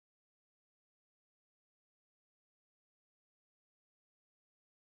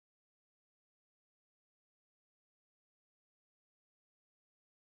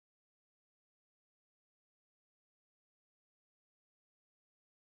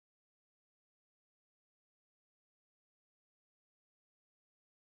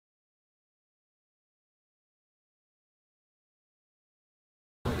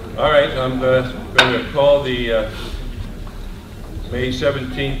All right, I'm going to call the May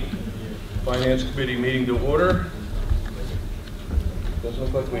 17th Finance Committee meeting to order. Doesn't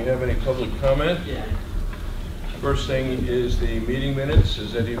look like we have any public comment. First thing is the meeting minutes.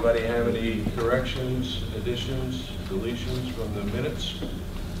 Does anybody have any corrections, additions, deletions from the minutes?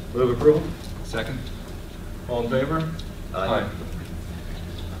 Move approval. Second. All in favor? Aye.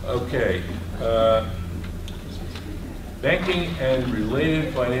 Okay. Banking and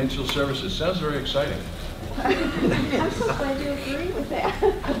related financial services. Sounds very exciting. I'm so glad you agree with that.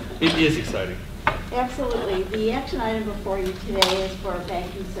 It is exciting. Absolutely. The action item before you today is for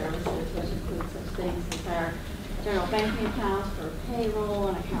banking services, which includes such things as our general banking accounts for payroll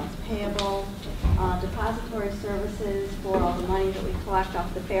and accounts payable, depository services for all the money that we collect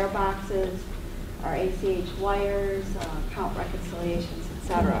off the fare boxes, our ACH wires, account reconciliations,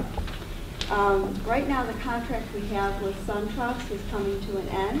 etc. Right now, the contract we have with SunTrust is coming to an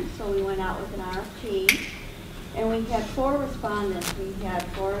end, so we went out with an RFP, and we had 4 respondents. We had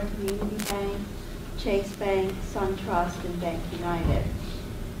Florida Community Bank, Chase Bank, SunTrust, and Bank United.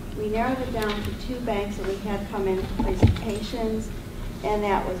 We narrowed it down to 2 banks that we had come in for presentations, and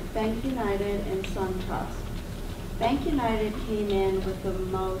that was Bank United and SunTrust. Bank United came in with the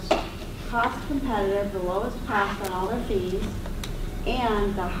most cost competitive, the lowest cost on all their fees,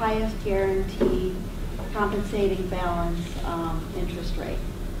 and the highest guaranteed compensating balance interest rate.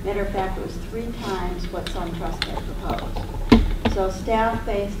 Matter of fact, it was 3 times what SunTrust had proposed. So staff,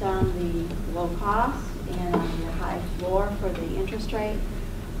 based on the low cost and on the high floor for the interest rate,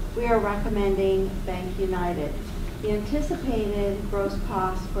 we are recommending Bank United. The anticipated gross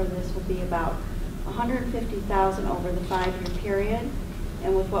cost for this will be about $150,000 over the 5-year period,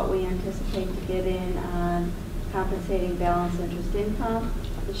 and with what we anticipate to get in on compensating balance interest income,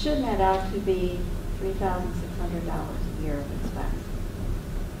 it should net out to be $3,600 a year of expense.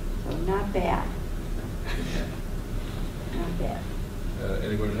 So not bad. Not bad.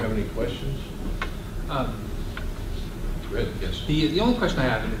 Anyone have any questions? Red, yes. The only question I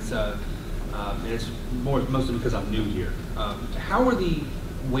have, and it's mostly because I'm new here. How are the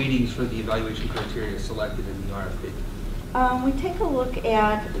weightings for the evaluation criteria selected in the RFP? We take a look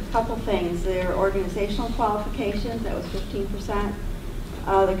at a couple things. Their organizational qualifications, that was 15%.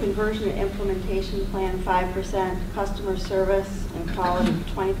 The conversion and implementation plan, 5%. Customer service and quality,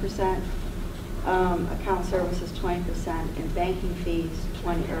 20%. Account services, 20%. And banking fees,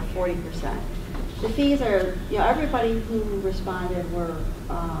 40%. The fees are, everybody who responded were,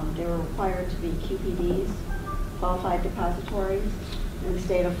 they were required to be QPDs, qualified depositories, in the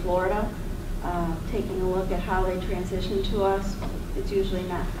state of Florida. Taking a look at how they transition to us, it's usually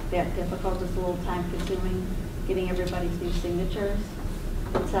not that difficult. It's a little time consuming getting everybody's new signatures,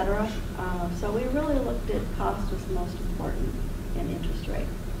 etc. So we really looked at cost was the most important and interest rate.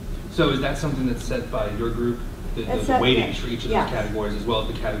 So is that something that's set by your group, the weightings for each of those categories as well as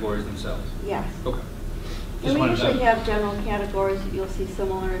the categories themselves? Yes. Okay. And we usually have general categories that you'll see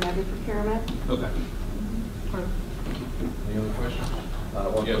similar in every procurement. Okay. Any other questions?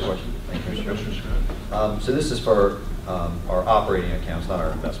 One quick question. Thank you, Commissioner Scott. So this is for our operating accounts, not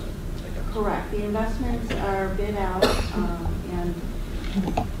our investment accounts. Correct. The investments are bid out, and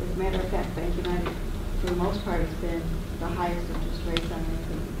as a matter of fact, Bank United, for the most part, has been the highest interest rates on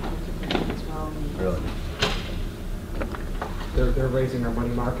anything competitive as well. Really? They're raising our money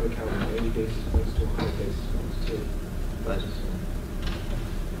market account from 80 basis points to 100 basis points too. Nice.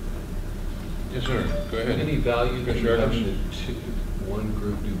 Yes, sir. Go ahead. Any value to Commissioner having Adams? one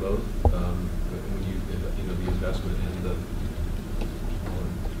group do both? When you know the investment and the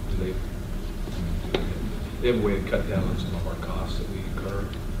do they have a way to cut down on some of our costs that we incur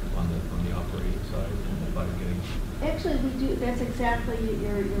on the operating side by getting? Actually, we do. That's exactly,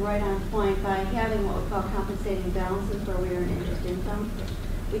 you're right on point. By having what we call compensating balances, where we earn interest income,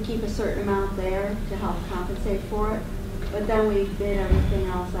 we keep a certain amount there to help compensate for it. But then we bid everything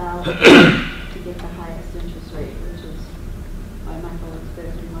else out to get the highest interest rate, which is why Michael looks bid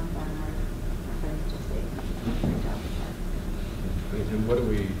every month on our financial statement. And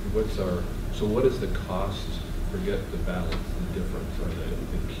what is the cost? Forget the balance, the difference, or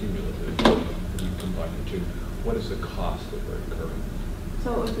the cumulative when you combine the two. What is the cost that we're incurring?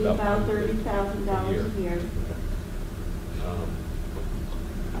 So it would be about $30,000 a year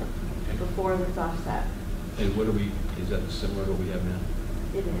before it's offset. And is that similar to what we have now?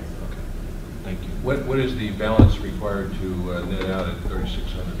 It is. Okay, thank you. What is the balance required to net out at $3,600?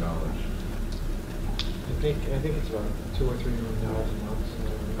 I think it's about $2 or $3 million a month.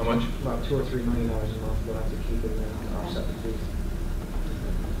 How much? About $2 or $3 million a month. We'll have to keep in there to offset the fees.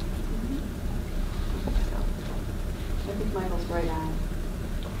 I think Michael's right on.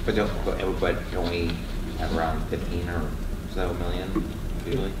 But don't we have around 15 or so million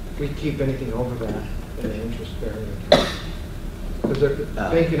usually? We keep anything over that in an interest-bearing account. Because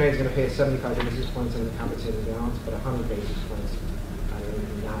Bank United is going to pay us 75 basis points on the compensated balance, but 100 basis points on the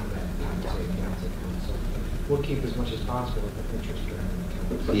non-compensated balance account. So we'll keep as much as possible with the interest-bearing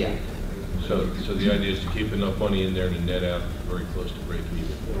account. Yeah. So the idea is to keep enough money in there to net out very close to break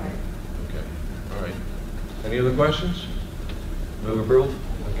even. Right. Okay, all right. Any other questions? Move approval?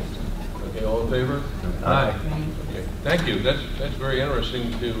 Okay, all in favor? Aye. Okay, thank you. That's very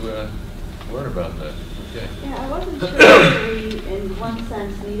interesting to learn about that. Okay. Yeah, I wasn't sure if we, in one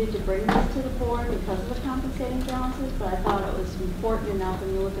sense, needed to bring this to the board because of the compensating balances, but I thought it was important enough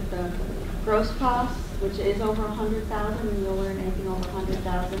when you look at the gross costs, which is over 100,000, and you'll learn anything over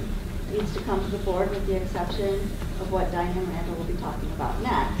 100,000 needs to come to the board with the exception of what Diane Randall will be talking about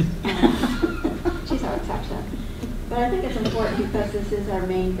next. She's our exception. But I think it's important because this is our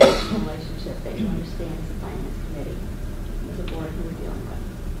main business relationship that you understand as a finance committee, as a board who we're dealing with.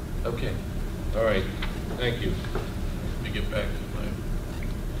 Okay, all right. Thank you. Let me get back to my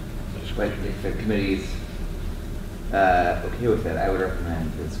But if the committee's okay with it, I would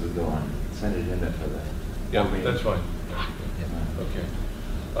recommend this would go on consent agenda for the Yeah, board meeting. that's fine. Okay.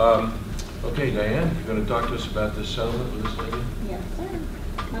 Okay, Diane, you're going to talk to us about this settlement with this lady? Yes, sir.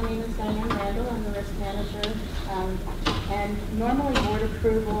 My name is Diane Randall. I'm the risk manager. And normally board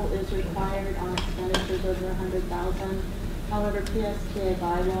approval is required on expenditures over 100,000. However, PSTA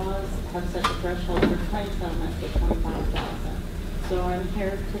bylaws have set the threshold for claim settlements at 25,000. So I'm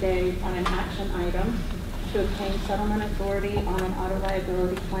here today on an action item to obtain settlement authority on an auto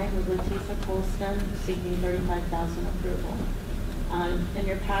liability claim with Leticia Colston seeking 35,000 approval. In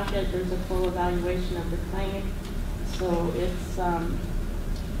your packet, there's a full evaluation of the claim. So it's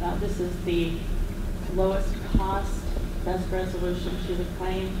this is the lowest cost, best resolution to the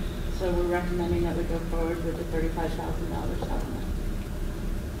claim. So we're recommending that we go forward with the $35,000 settlement.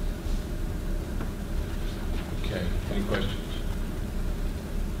 Okay, any questions?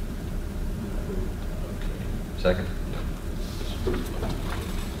 Second?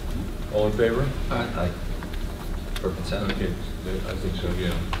 All in favor? Aye. For consent? Okay, I think so,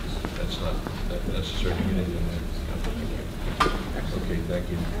 yeah. That's not that necessary to get into that. Okay, thank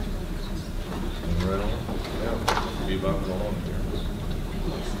you. Moving right along? Yeah, be bopping along here.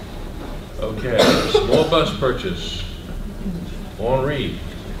 Okay, small bus purchase. Henri.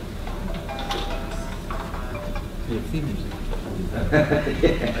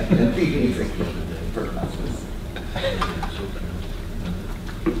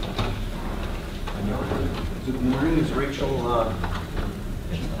 Good morning, as Rachel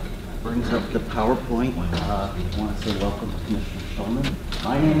brings up the PowerPoint, I want to say welcome to Commissioner Schulman.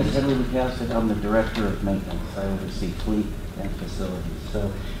 My name is Henry Lukasik. I'm the Director of Maintenance. I oversee fleet and facilities.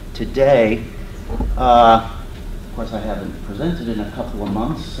 So today, of course I haven't presented in a couple of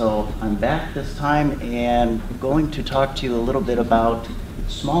months, so I'm back this time and going to talk to you a little bit about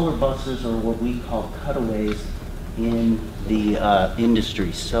smaller buses, or what we call cutaways in the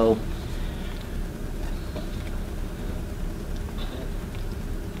industry. So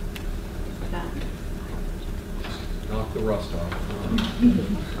Knock the rust off.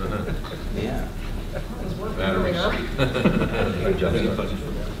 yeah. Batteries.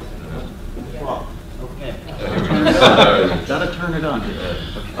 Well, okay. Yeah. Gotta turn it on.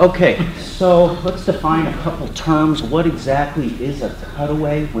 Okay, so let's define a couple terms. What exactly is a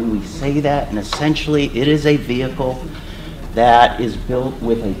cutaway when we say that? And essentially, it is a vehicle that is built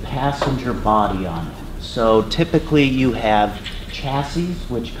with a passenger body on it. So typically you have chassis,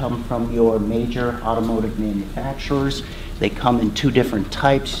 which come from your major automotive manufacturers. They come in two different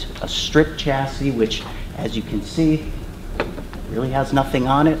types. A strip chassis, which, as you can see, really has nothing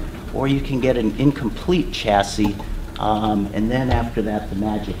on it, or you can get an incomplete chassis, and then after that, the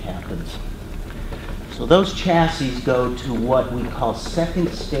magic happens. So those chassis go to what we call second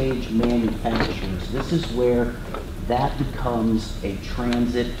stage manufacturers. This is where that becomes a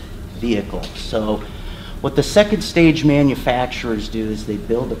transit vehicle. So what the second stage manufacturers do is they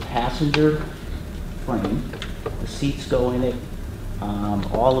build a passenger frame, the seats go in it,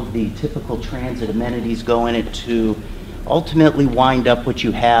 all of the typical transit amenities go in it to ultimately wind up what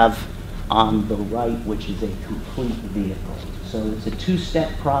you have on the right, which is a complete vehicle. So it's a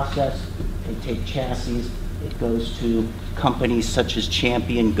two-step process. They take chassis, it goes to companies such as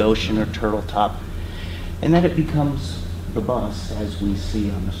Champion, Goshen, or Turtle Top, and then it becomes the bus as we see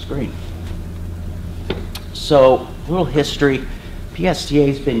on the screen. So, a little history. PSTA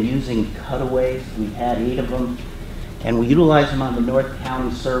has been using cutaways. We've had 8 of them, and we utilize them on the North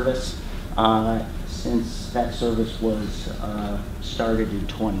County service since that service was started in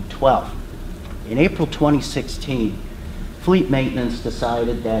 2012. In April 2016, Fleet Maintenance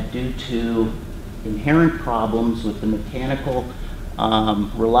decided that due to inherent problems with the mechanical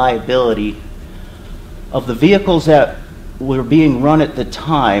reliability of the vehicles that were being run at the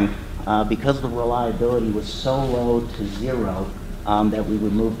time, because the reliability was so low to zero, that we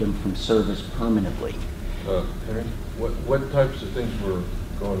removed them from service permanently. Henry, what types of things were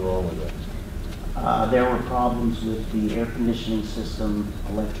going wrong with that? There were problems with the air conditioning system,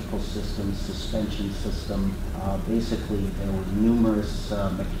 electrical system, suspension system. Basically, there were numerous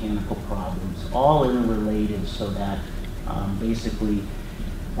mechanical problems, all interrelated, so that basically,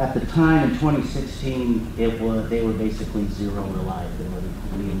 at the time in 2016, they were basically zero reliability.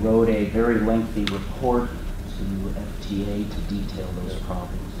 We wrote a very lengthy report to FTA to detail those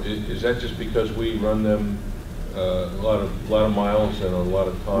problems. Is that just because we run them a lot of miles and a lot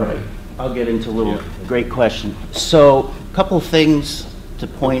of time? Right. I'll get into a little, great question. So, a couple of things to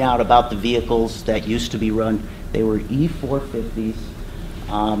point out about the vehicles that used to be run. They were E450s,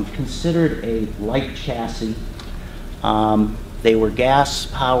 considered a light chassis. They were gas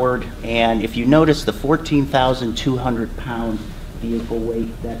powered, and if you notice the 14,200 pound vehicle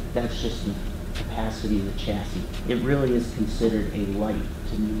weight, that's just the capacity of the chassis. It really is considered a light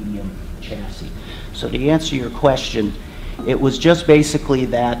to medium chassis. So to answer your question, it was just basically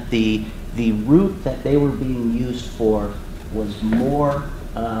that the route that they were being used for was more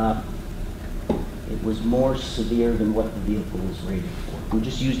it was more severe than what the vehicle was rated for. We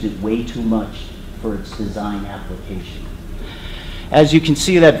just used it way too much for its design application. As you can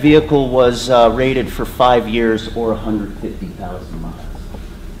see, that vehicle was rated for 5 years or 150,000 miles.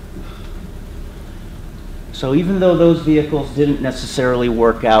 So even though those vehicles didn't necessarily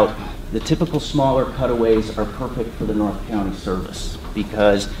work out, the typical smaller cutaways are perfect for the North County service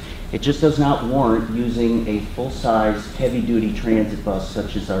because it just does not warrant using a full-size, heavy-duty transit bus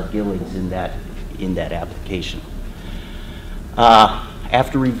such as our Gilligs in that application.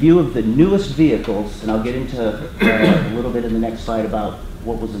 After review of the newest vehicles, and I'll get into a little bit in the next slide about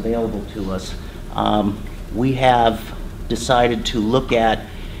what was available to us, we have decided to look at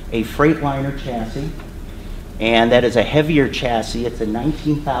a Freightliner chassis, and that is a heavier chassis. It's a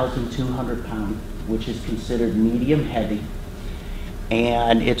 19,200 pound, which is considered medium heavy,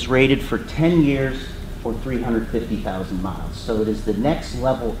 and it's rated for 10 years or 350,000 miles. So it is the next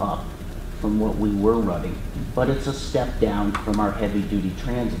level up from what we were running, but it's a step down from our heavy-duty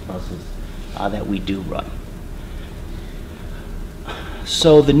transit buses that we do run.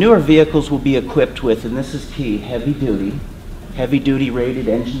 So the newer vehicles will be equipped with, and this is key, heavy-duty rated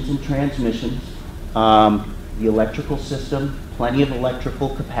engines and transmissions, the electrical system, plenty of electrical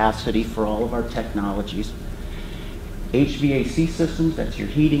capacity for all of our technologies, HVAC systems, that's your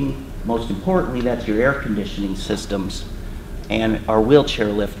heating, most importantly, that's your air conditioning systems, and our wheelchair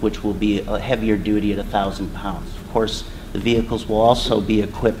lift, which will be a heavier duty at 1,000 pounds. Of course, the vehicles will also be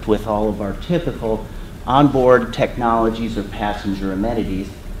equipped with all of our typical onboard technologies or passenger amenities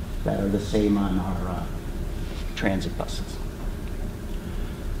that are the same on our transit buses.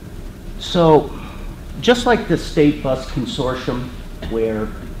 So, just like the State Bus Consortium, where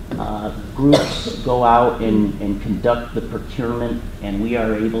groups go out and conduct the procurement and we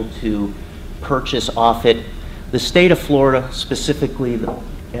are able to purchase off it, the state of Florida, specifically the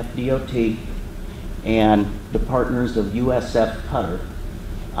FDOT and the partners of USF Qatar,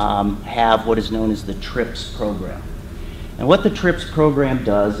 have what is known as the TRIPS program. And what the TRIPS program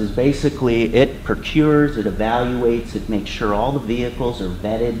does is basically it procures, it evaluates, it makes sure all the vehicles are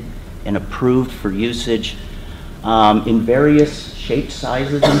vetted and approved for usage in various shapes,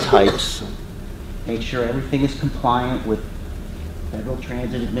 sizes, and types, make sure everything is compliant with Federal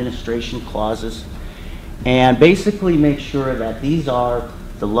Transit Administration clauses, and basically make sure that these are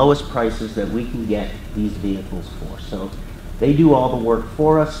the lowest prices that we can get these vehicles for. So they do all the work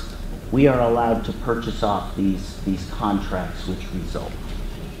for us. We are allowed to purchase off these contracts which result.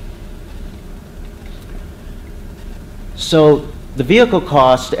 So the vehicle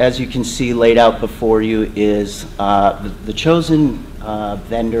cost, as you can see laid out before you, is the chosen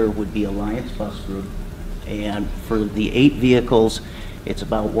vendor would be Alliance Bus Group, and for the 8 vehicles, it's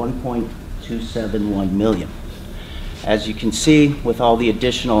about $1.271 million. As you can see, with all the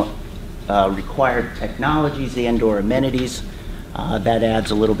additional required technologies and/or amenities, that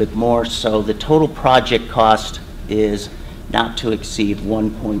adds a little bit more. So the total project cost is not to exceed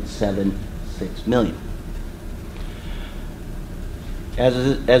 $1.76 million.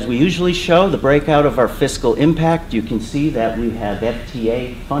 As we usually show, the breakout of our fiscal impact, you can see that we have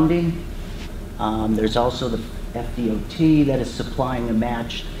FTA funding. There's also the FDOT that is supplying a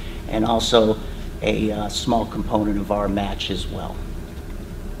match, and also a small component of our match as well.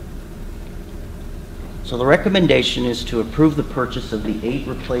 So the recommendation is to approve the purchase of the 8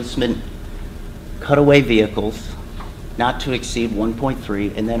 replacement cutaway vehicles not to exceed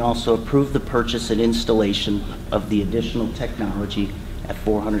 1.3, and then also approve the purchase and installation of the additional technology at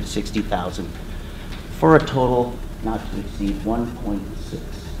 $460,000 for a total not to exceed $1.6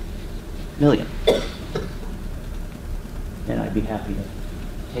 million. And I'd be happy to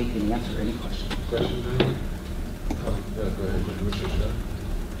take and answer any questions. Questions, anyone? Yeah, go ahead, Commissioner Scott.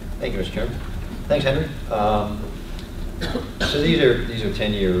 Thank you, Mr. Chairman. Thanks, Henry. So these are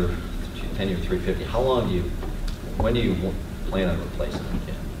 10-year 350. How long when do you plan on replacing them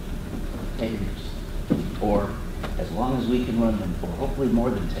again? 10 years, or as long as we can run them for, hopefully more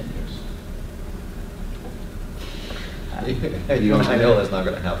than 10 years. I know that's not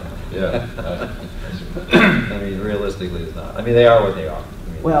going to happen. Yeah. I mean, realistically, it's not. I mean, they are what they are.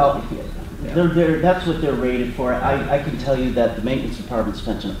 I mean, Well, yeah. that's what they're rated for. I can tell you that the maintenance department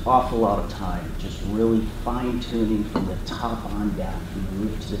spent an awful lot of time just really fine-tuning from the top on down, from the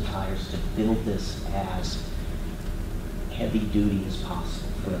roof to the tires, to build this as heavy-duty as possible.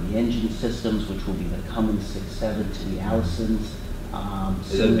 From the engine systems, which will be the Cummins 6.7, to the Allisons.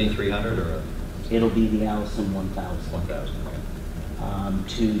 Is it a B300 or a It'll be the Allison 1000. 1000? Okay.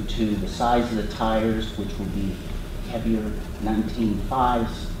 To the size of the tires, which will be heavier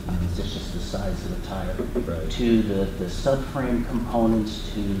 19.5s. It's just the size of the tire. Right. To the subframe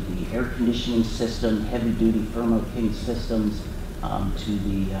components, to the air conditioning system, heavy-duty Thermo King systems, to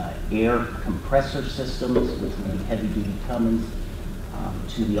the air compressor systems, which will be heavy-duty Cummins,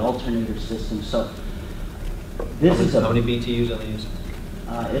 to the alternator system. So this is How many BTUs on these?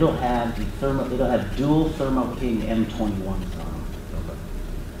 it'll have dual Thermo King M21s on them, Okay.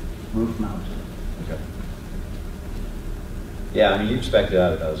 roof mounted. Okay. Yeah, I mean, you spec it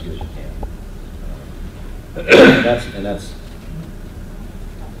out about as good as you can.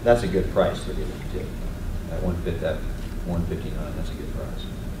 That's a good price for giving it too. That 159, that's a good price.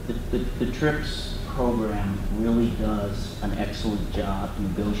 The TRIPS program really does an excellent job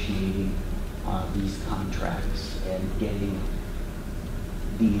negotiating these contracts and getting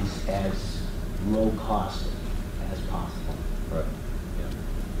these as low cost as possible. Right.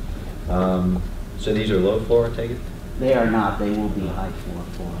 Yeah. So these are low floor, I take it? They are not. They will be high floor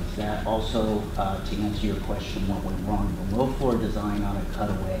floors. That also, to answer your question, what went wrong, the low floor design on a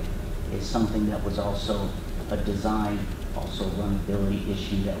cutaway is something that was also a design, also runnability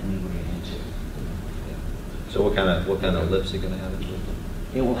issue that we ran into. So what kind of lifts are you going to have?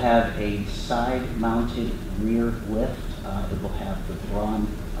 It will have a side-mounted rear lift. It will have the Braun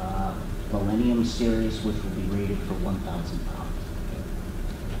Millennium Series, which will be rated for 1,000 pounds.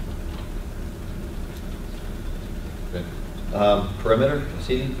 Okay. Perimeter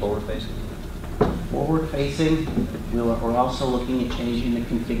seating, forward facing? Forward facing, we're also looking at changing the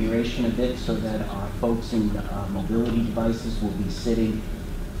configuration a bit so that our folks in mobility devices will be sitting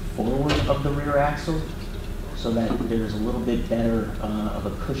forward of the rear axle, so that there's a little bit better of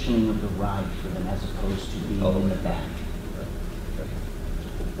a cushioning of the ride for them as opposed to being in the back. Okay.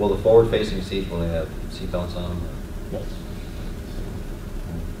 Will the forward facing seats, will they have seat belts on them? Yes.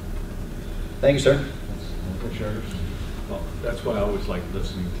 Thank you, sir. Commissioners? Well, that's why I always like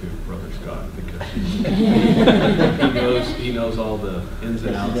listening to Brother Scott, because he knows all the ins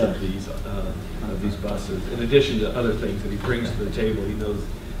and outs of these buses. In addition to other things that he brings to the table, he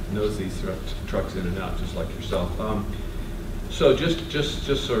knows these trucks in and out, just like yourself. So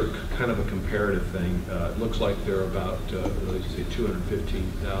just sort of kind of a comparative thing. It looks like they're about let's say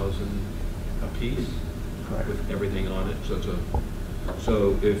 215,000 a piece, Correct. with everything on it.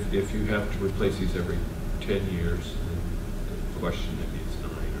 So if you have to replace these every 10 years, the question maybe it's 9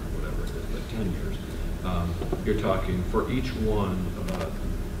 or whatever it is, but 10 years, you're talking for each one about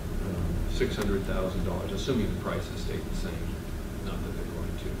 $600,000, assuming the prices stay the same. Not that they're going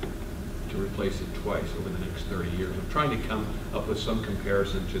to replace it twice over the next 30 years. I'm trying to come up with some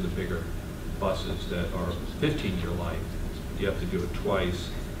comparison to the bigger buses that are 15-year life. You have to do it twice,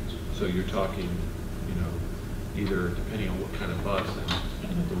 so you're talking, either depending on what kind of bus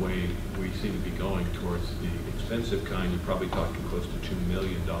and the way we seem to be going towards the expensive kind, you're probably talking close to $2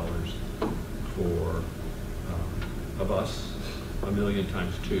 million for a bus, $1 million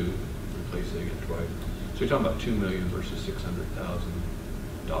times 2, replacing it twice. So you're talking about $2 million versus $600,000.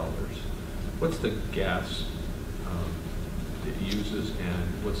 What's the gas it uses,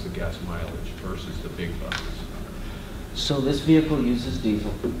 and what's the gas mileage versus the big buses? So this vehicle uses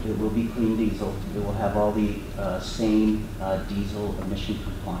diesel. It will be clean diesel. It will have all the same diesel emission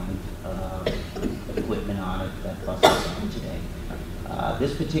compliant equipment on it that buses have today.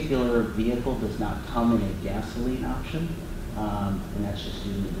 This particular vehicle does not come in a gasoline option, and that's just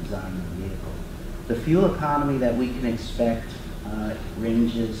due to the design of the vehicle. The fuel economy that we can expect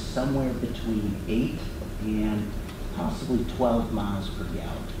ranges somewhere between 8 and possibly 12 miles per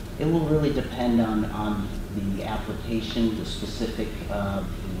gallon. It will really depend on the application, the specific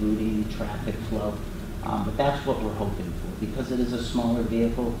routing, traffic flow, but that's what we're hoping for. Because it is a smaller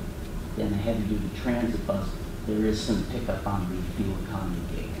vehicle than a heavy-duty transit bus, there is some pickup on the fuel economy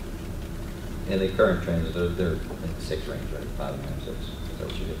gauge. And the current transit, they're in 6 range, right? 5 and 6. Is that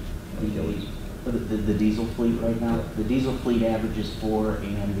what you did? The diesel fleet right now, Yeah. the diesel fleet averages 4,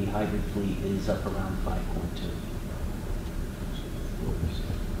 and the hybrid fleet is up around 5.2.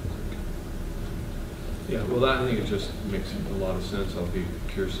 Yeah, well, that, I think it just makes a lot of sense. I'll be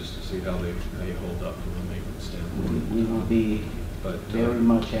curious just to see how they hold up from a maintenance standpoint. We will be But, very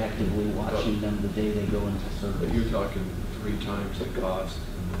much actively watching them the day they go into service. But you're talking 3 times the cost,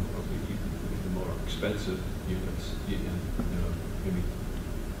 and then the more expensive units, maybe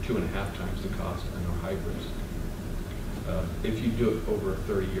 2.5 times the cost in our hybrids. If you do it over a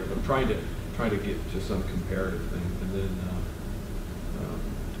 30-year, I'm trying to get to some comparative thing, and then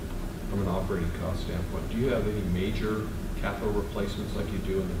from an operating cost standpoint, do you have any major capital replacements like you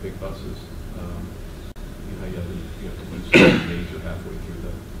do in the big buses? You have to do something major halfway through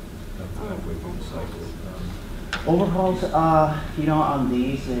the cycle. Overhauls, on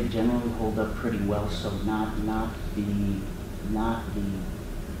these, they generally hold up pretty well, so not the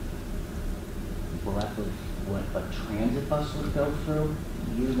breadth of what a transit bus would go through.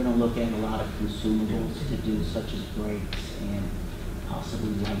 You're going to look at a lot of consumables to do, such as brakes and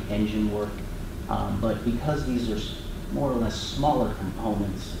possibly light engine work. But because these are more or less smaller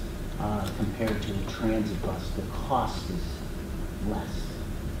components compared to a transit bus, the cost is less.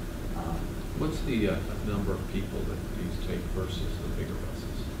 What's the number of people that these take versus the bigger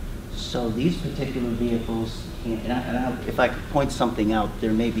buses? So these particular vehicles, if I could point something out,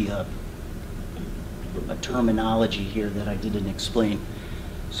 there may be a terminology here that I didn't explain.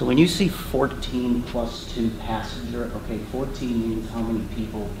 So when you see 14 plus 2 passenger, okay, 14 means how many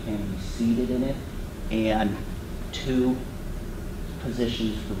people can be seated in it, and 2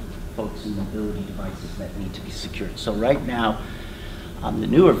 positions for folks in mobility devices that need to be secured. So right now, on the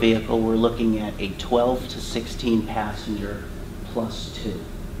newer vehicle, we're looking at a 12 to 16 passenger plus 2.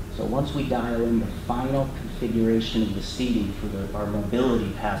 So once we dial in the final configuration of the seating for our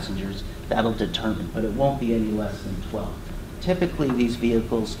mobility passengers, that'll determine, but it won't be any less than 12. Typically, these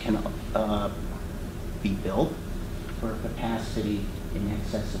vehicles can be built for a capacity in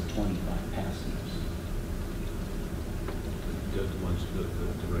excess of 25 passengers. The ones, the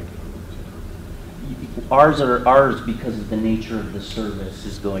regular ones. Ours, because of the nature of the service,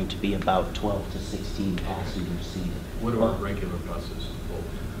 is going to be about 12 to 16 passengers seated. What are regular buses?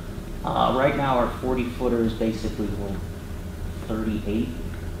 Right now, our 40-footers basically hold 38.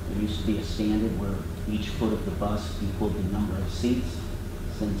 There used to be a standard where each foot of the bus equaled the number of seats.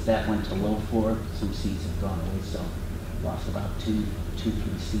 Since that went to low floor, some seats have gone away, so lost about 2, 3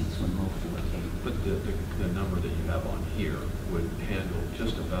 seats when low floor came. But the number that you have on here would handle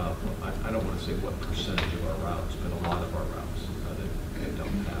just about, I don't want to say what percentage of our routes, but a lot of our routes they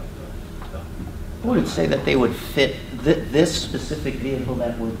don't have the I wouldn't say that they would fit this specific vehicle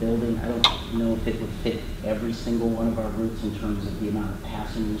that we're building. I don't know if it would fit every single one of our routes in terms of the amount of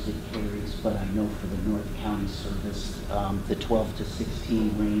passengers it carries, but I know for the North County service, the 12 to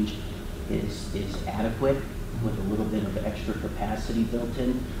 16 range is adequate with a little bit of extra capacity built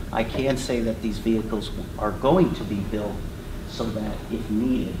in. I can say that these vehicles are going to be built so that if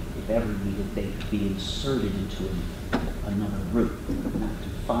needed, if ever needed, they could be inserted into another route, not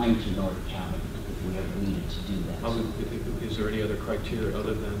confined to North County if we ever needed to do that. Is there any other criteria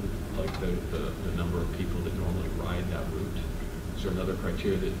other than like the number of people that normally ride that route? Is there another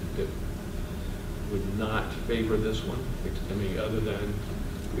criteria that would not favor this one? I mean, other than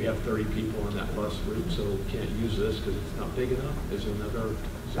we have 30 people on that bus route, so we can't use this because it's not big enough? Is there another?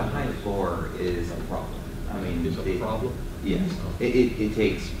 The high floor is a problem. I mean, Is a problem? Yes. It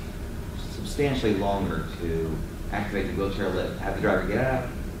takes substantially longer to activate the wheelchair lift, have the driver get out,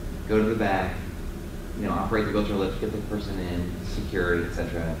 go to the back, operate the wheelchair lift, get the person in, secured,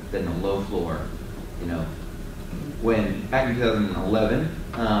 etc. Then the low floor, when back in 2011,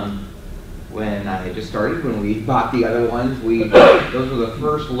 when I had just started, when we bought the other ones, those were the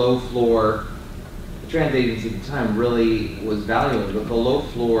first low floor. The transit agency at the time really was valuing, but the low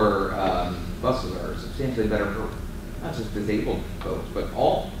floor buses are substantially better for not just disabled folks, but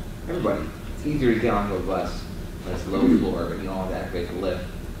everybody. It's easier to get onto a bus when it's low floor, but you don't have to activate the lift.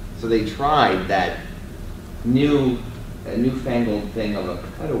 So they tried that new a newfangled thing of a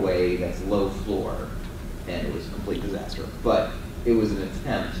cutaway that's low floor, and it was a complete disaster. But it was an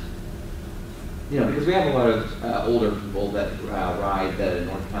attempt, because we have a lot of older people that ride the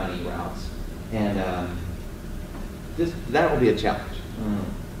North County routes, and that will be a challenge,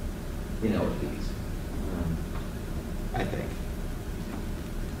 with these, I think.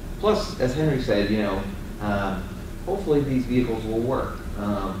 Plus, as Henry said, hopefully these vehicles will work.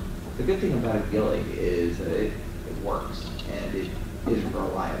 The good thing about a Gillig is that it works and it is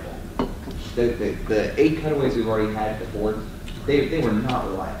reliable. The 8 cutaways we've already had before, they were not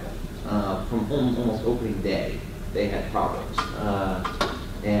reliable. From almost opening day, they had problems.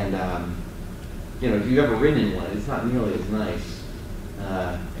 If you've ever ridden in one, it's not nearly as nice,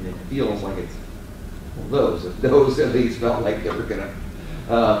 and it feels like it's those at least felt like they were gonna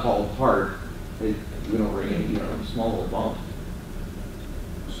fall apart. Even over a small little bump.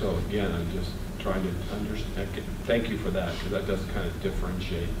 So again, I'm just trying to understand, thank you for that, because that does kind of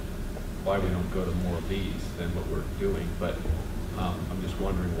differentiate why we don't go to more of these than what we're doing. But I'm just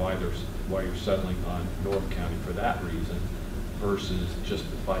wondering why you're settling on North County for that reason versus just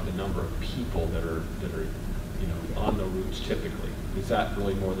by the number of people that are on the routes typically. Is that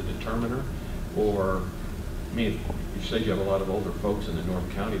really more the determiner? Or, I mean, you said you have a lot of older folks in the North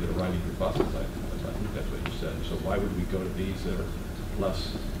County that are riding your buses. I think that's what you said. So why would we go to these that are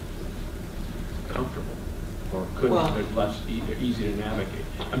less comfortable or less easy to navigate?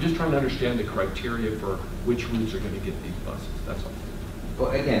 I'm just trying to understand the criteria for which routes are going to get these buses. That's all.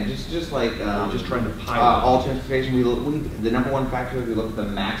 Well, again, just like just trying to pilot all transportation, the number one factor is we look at the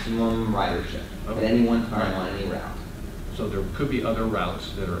maximum ridership at any one time on any route. So there could be other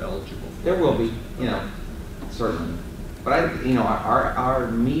routes that are eligible. There will be, certainly. But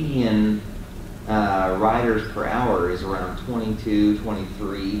our median riders per hour is around 22,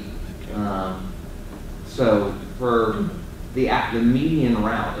 23. So for the median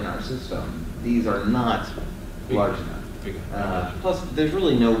route in our system, these are not large enough. Plus, there's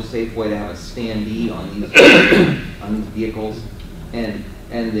really no safe way to have a standee on these vehicles, and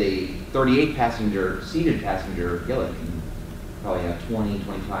the 38 seated passenger Gillig can probably have 20,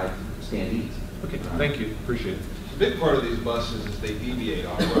 25 standees. Okay, thank you, appreciate it. A big part of these buses is they deviate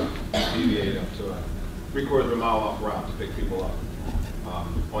off route, deviate up to a 3/4 of a mile off route to pick people up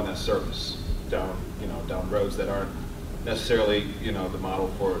on that service down roads that aren't necessarily the model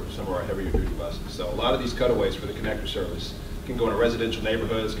for some of our heavier duty buses. So a lot of these cutaways for the connector service can go into residential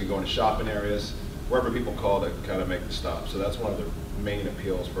neighborhoods, can go into shopping areas, wherever people call to kind of make the stop. So that's one of the main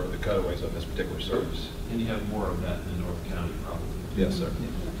appeals for the cutaways of this particular service. And you have more of that in North County, probably. Yes, sir.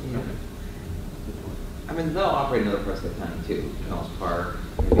 Yeah. I mean, they'll operate in other parts of the county too. Knowles Park,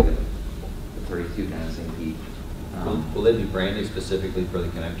 maybe the 32 down in St. Pete. Will they be branded specifically for the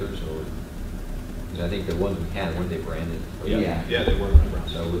connectors, or? Because I think the ones we had, weren't they branded? Yeah. Yeah, they were.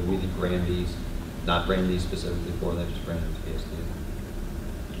 So would we brand these, not brand these specifically for them, just brand them to PSTA?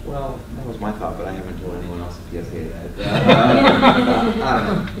 Well, that was my thought, but I haven't told anyone else at PSTA that. I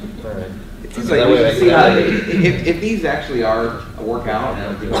don't know. All right. It seems like we should see if these actually are a workout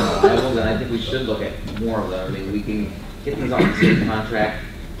and become reliable, then I think we should look at more of them. I mean, we can get these on the state contract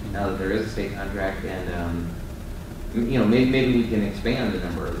now that there is a state contract, and maybe we can expand the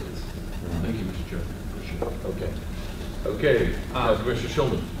number of these. Thank you, Mr. Chair. Appreciate it. Okay, Commissioner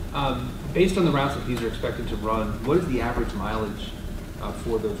Schulman. Based on the routes that these are expected to run, what is the average mileage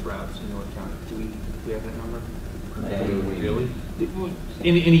for those routes in North County? Do we have that number? Really?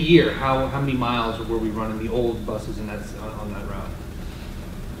 In a year, how many miles were we running the old buses and that's on that route?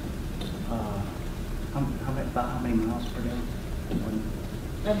 About how many miles per day?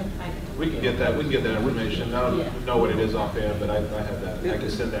 We can get that. We can get that information. I don't know what it is offhand, but I have that. I can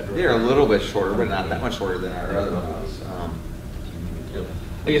send that. They're a little bit shorter, but not that much shorter than our other ones.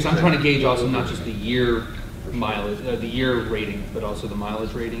 I guess I'm trying to gauge also not just the year mileage, the year rating, but also the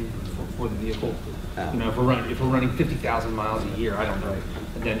mileage rating for the vehicle. If we're running 50,000 miles a year, I don't know.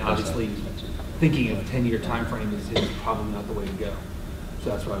 And then obviously thinking of a 10-year time frame is probably not the way to go. So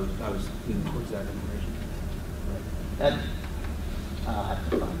that's why I was leaning towards that information. I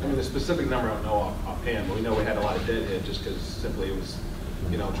mean, the specific number I don't know offhand, but we know we had a lot of deadhead just because simply it was,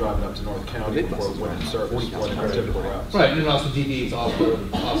 driving up to North County before it went into service for the typical routes. Right, and it also deviates off the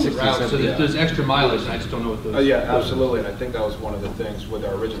route, so there's extra mileage, and I just don't know what those. Yeah, absolutely, and I think that was one of the things with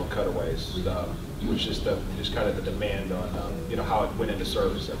our original cutaways, which is just kind of the demand on, how it went into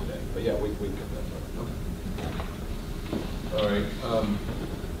service every day. But yeah, we can get that. All right.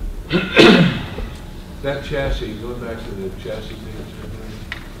 That chassis, going back to the chassis thing.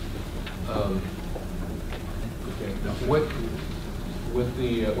 Okay. Now, what with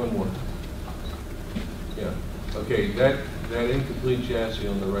the one more? Yeah. Okay, that incomplete chassis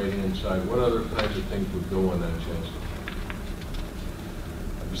on the right-hand side, what other kinds of things would go on that chassis?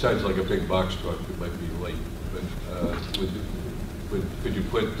 Besides like a big box truck that might be late, but could you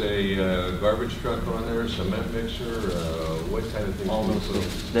put a garbage truck on there, cement mixer, what kind of things? All would you those put on?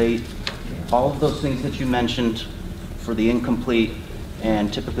 things. All of those things that you mentioned for the incomplete,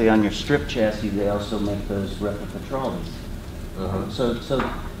 and typically on your strip chassis, they also make those replica trolleys.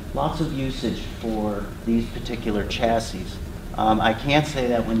 So lots of usage for these particular chassis. I can't say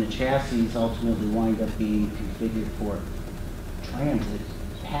that when the chassis ultimately wind up being configured for transit,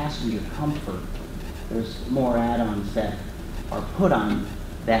 passenger comfort, there's more add-ons that are put on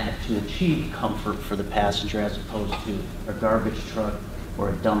that to achieve comfort for the passenger as opposed to a garbage truck or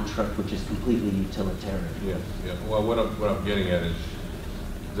a dump truck, which is completely utilitarian. Yeah, yeah. Well, what I'm getting at is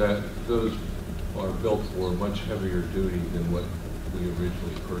that those are built for much heavier duty than what we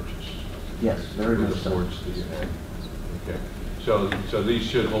originally purchased. Yes, very With much the so. Fords that you had. Okay. So these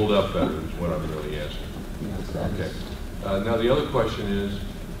should hold up better is what I'm really asking. Yes, that Okay. is- Now the other question is,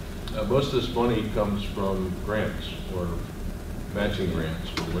 most of this money comes from grants or matching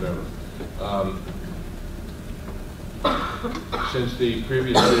grants or whatever. Since the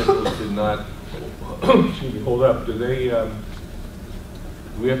previous vehicles did not excuse me, hold up, do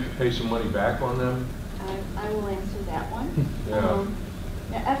we have to pay some money back on them? I will answer that one. Yeah.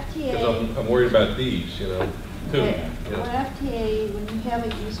 Now, FTA. Because I'm worried about these, you know, too. Okay, Yeah. When FTA, when you have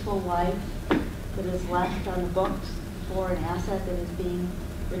a useful life that is left on the books for an asset that is being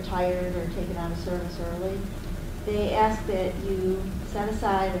retired or taken out of service early, they ask that you set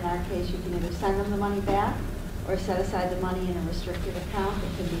aside, in our case, you can either send them the money back or set aside the money in a restricted account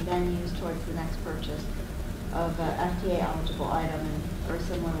that can be then used towards the next purchase of FTA eligible item or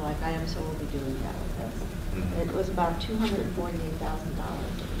similar like item, so we'll be doing that with this. Mhm. It was about $248,000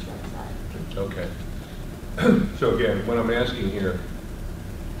 that was set aside. Okay. So again, what I'm asking here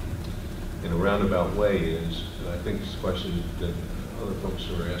in a roundabout way is, and I think this question that other folks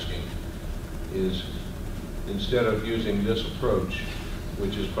are asking, is instead of using this approach,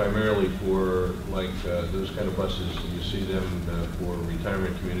 which is primarily for like those kind of buses, you see them for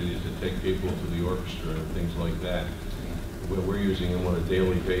retirement communities that take people to the orchestra and things like that, where we're using them on a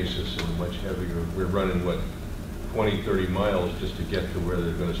daily basis and much heavier, we're running what, 20, 30 miles just to get to where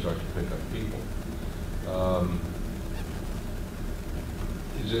they're going to start to pick up people.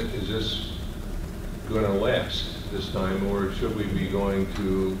 Is this going to last this time, or should we be going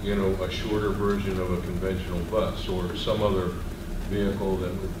to, you know, a shorter version of a conventional bus or some other vehicle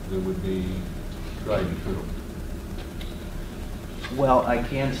that would be tried and true? Well, I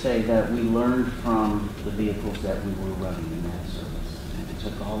can say that we learned from the vehicles that we were running in that service. We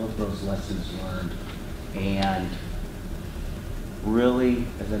took all of those lessons learned and really,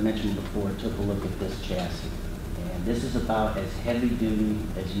 as I mentioned before, took a look at this chassis. And this is about as heavy duty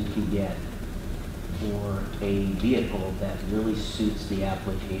as you can get for a vehicle that really suits the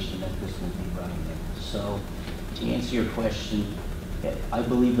application that this will be running in. So to answer your question, I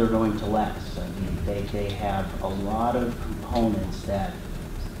believe they're going to last. I mean, they have a lot of components that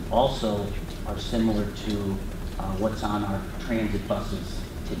also are similar to what's on our transit buses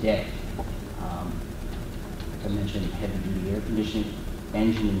today. Like I mentioned, heavy-duty air conditioning,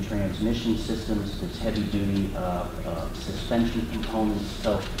 engine and transmission systems, there's heavy-duty suspension components.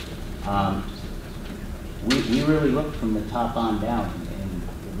 So we really look from the top on down, and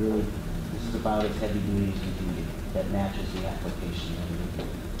it really, this is about as heavy-duty as you can get that matches the application.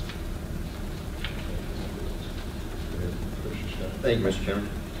 Thank you, Mr. Chairman.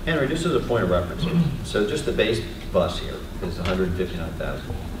 Henry, just as a point of reference, so just the base bus here is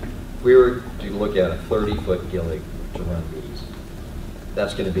 159,000. If we were to look at a 30-foot gillig to run these,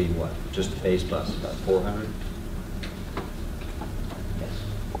 that's going to be what? Just the base bus, about 400? Yes.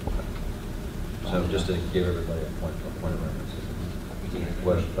 So just to give everybody a point of reference,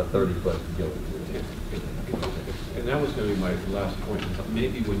 what a 30-foot gillig would do. And that was going to be my last point.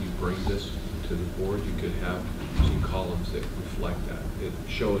 Maybe when you bring this to the board, you could have some columns that reflect that. It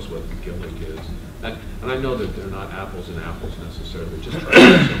shows what the gillig is. And I know that they're not apples and apples necessarily, just try to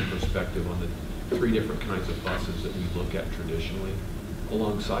get some perspective on the three different kinds of buses that we look at traditionally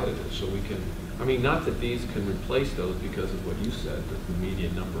alongside of it. So we can, I mean, not that these can replace those because of what you said, that the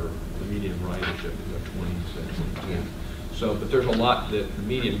median number, the median ridership is at 20, you said 22. So, but there's a lot that the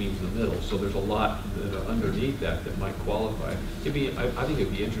median means the middle, so there's a lot that are underneath that that might qualify. It'd be, I think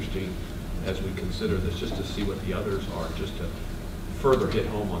it'd be interesting as we consider this, just to see what the others are, just to further hit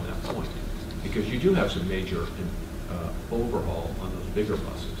home on that point. Because you do have some major overhaul on those bigger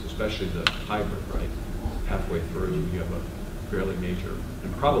buses, especially the hybrid, right? Halfway through, you have a fairly major,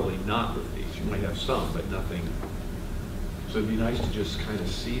 and probably not with these. You might have some, but nothing. So it'd be nice to just kind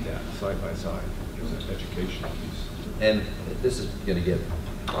of see that side by side, as an educational piece. And this is going to get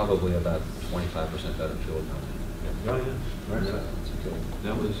probably about 25% better fuel economy. Yeah, right.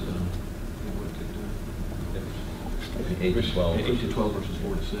 That was, what did, 8 to 12. 8 to 12 versus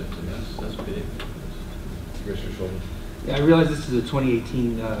 4 to 6, and that's big. Commissioner Shulman? Yeah, I realize this is a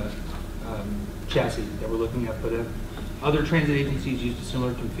 2018 chassis that we're looking at, but other transit agencies used a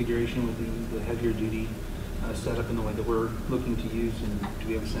similar configuration with the heavier duty setup in the way that we're looking to use, and do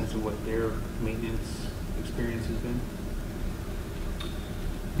we have a sense of what their maintenance experience has been?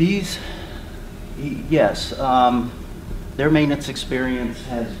 These, yes, their maintenance experience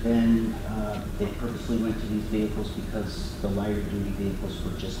has been, they purposely went to these vehicles because the lighter duty vehicles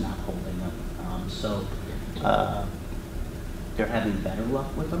were just not holding up. They're having better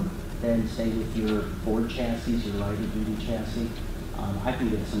luck with them than say with your Ford chassis, your lighter duty chassis. I can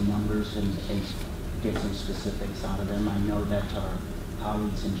get some numbers and get some specifics out of them. I know that our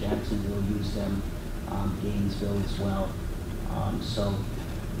colleagues in Jacksonville use them, Gainesville as well. So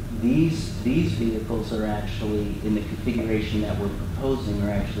these vehicles are actually, in the configuration that we're proposing,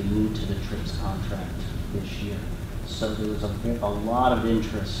 are actually new to the TRIPS contract this year. So there was a lot of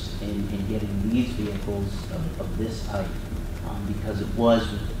interest in getting these vehicles of this type because it was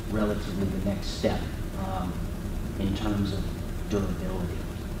relatively the next step in terms of durability.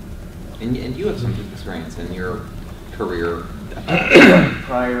 And you have some experience in your career.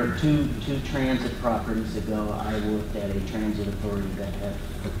 Prior to transit properties ago, I worked at a transit authority that had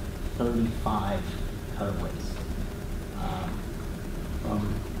 35 cutaways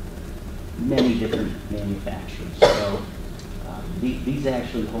from many different manufacturers. So these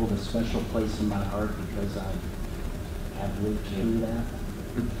actually hold a special place in my heart because I have lived through that.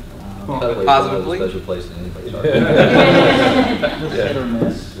 Positively? A special place in anybody's heart. It was hit or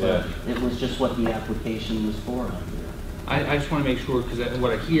miss, but it was just what the application was for. I just want to make sure, because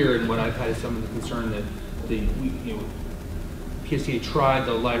what I hear and what I've had is some of the concern that PSTA tried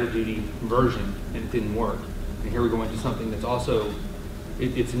the lighter duty version and it didn't work. And here we're going to something that's also,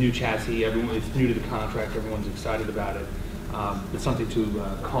 it's a new chassis, it's new to the contract, everyone's excited about it. It's something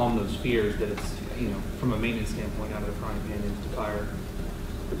to calm those fears that it's, from a maintenance standpoint, out of the frying pan into the fire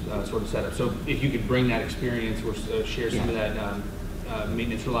sort of setup. So if you could bring that experience or share some of that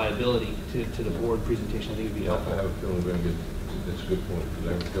maintenance reliability to the board presentation, I think it would be helpful. I have a feeling we're going to get, that's a good point, because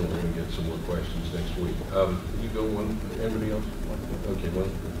I have a feeling we're going to get some more questions next week. You go one, anybody else? Okay,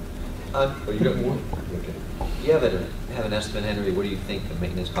 one. Oh, you got more? Okay. Do you have an estimate, Henry? What do you think the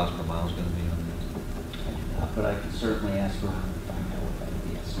maintenance cost per mile is going to be on this? But I can certainly ask around and find out what that would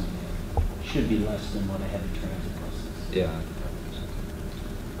be estimated. Should be less than what a heavy transit bus is. Yeah.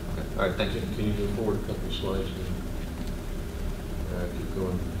 Okay. All right, thank you. Can you move forward a couple of slides? Keep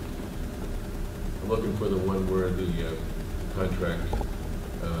going. I'm looking for the one where the contract,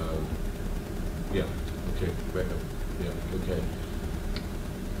 yeah, okay, back up. Yeah, okay.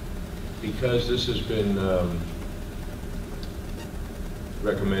 Because this has been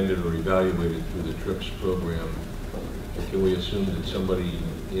recommended or evaluated through the TRIPS program, can we assume that somebody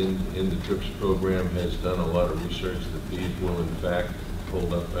in the TRIPS program has done a lot of research that these will in fact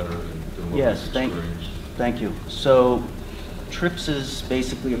hold up better than what we've experienced? Thank you. So TRIPS is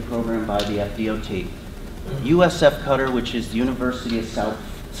basically a program by the FDOT. USF Cutter, which is the University of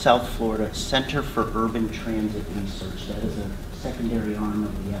South Florida Center for Urban Transit Research, that is a secondary arm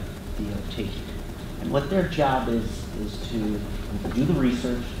of the FDOT. And what their job is to do the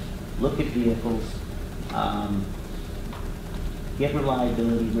research, look at vehicles, get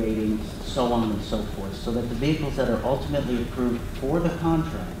reliability ratings, so on and so forth, so that the vehicles that are ultimately approved for the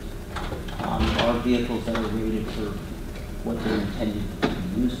contract are vehicles that are rated for what they're intended to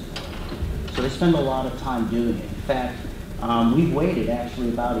be used for. So they spend a lot of time doing it. In fact, we've waited actually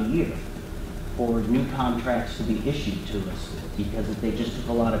about a year for new contracts to be issued to us because they just took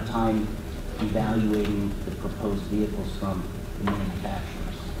a lot of time evaluating the proposed vehicles from the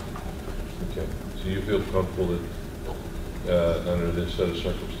manufacturers. Okay, so you feel comfortable that under this set of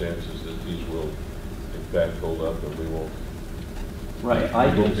circumstances that these will in fact hold up and we won't I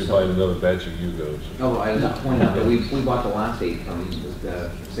won't do. be buying another batch of Yugos? Oh, I just point out that we bought the last 8 from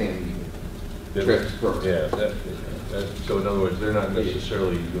the same TRIPS program. Yeah, so in other words, they're not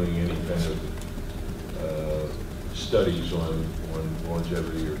necessarily doing any kind of studies on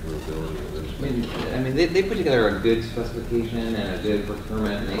longevity or durability. I mean, they put together a good specification and a good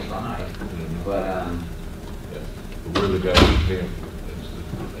procurement, and they try. But yeah. But we're the guys who pay them.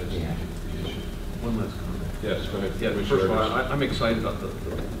 That's Yeah. the issue. One last comment. Yes, go ahead. Yeah, first of all, I'm excited about the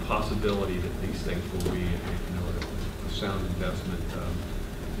possibility that these things will be, a sound investment.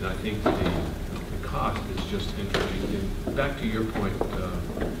 And I think the cost is just interesting. And back to your point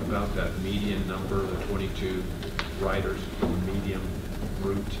about that median number, the 22 riders for the medium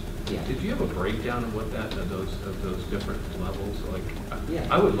route. Yeah. Did you have a breakdown of what that of those different levels? Like, Yeah.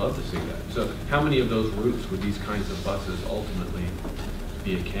 I would love to see that. So, how many of those routes would these kinds of buses ultimately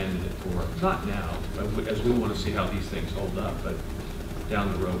be a candidate for? Not now, as we want to see how these things hold up, but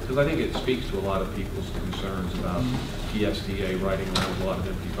down the road, because I think it speaks to a lot of people's concerns about PSTA riding around with a lot of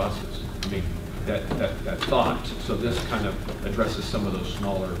empty buses. I mean, that thought. So this kind of addresses some of those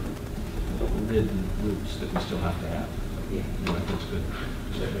smaller ridden routes that we still have to have. Yeah. You know, I think it's good.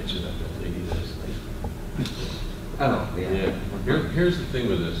 I mentioned that lady last night. Oh, yeah. Yeah. Here's the thing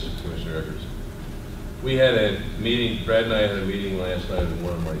with this, Commissioner Eckers. We had a meeting, Brad and I had a meeting last night in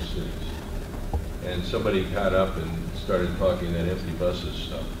one of my cities. And somebody got up and started talking that empty buses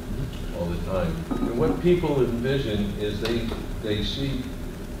stuff all the time. And what people envision is they see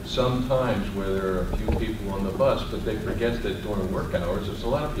some times where there are a few people on the bus, but they forget that during work hours, there's a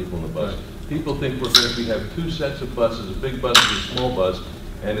lot of people on the bus. People think we're going to have two sets of buses, a big bus and a small bus,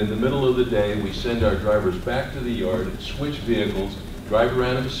 and in the middle of the day, we send our drivers back to the yard, switch vehicles, drive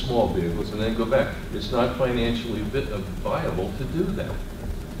around in small vehicles, and then go back. It's not financially viable to do that.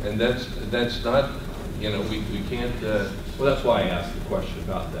 And that's not, you know, we can't... Well, that's why I asked the question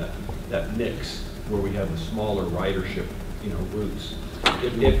about that mix where we have the smaller ridership, you know, routes.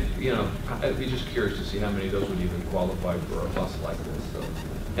 If you know, I'd be just curious to see how many of those would even qualify for a bus like this. So.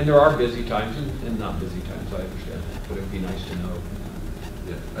 And there are busy times and not busy times, I understand, but it'd be nice to know.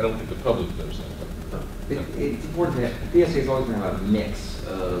 Yeah, I don't think the public knows that. It's important that PSA is always going to have a mix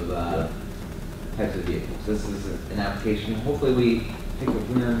of types of vehicles. This is an application. Hopefully we pick a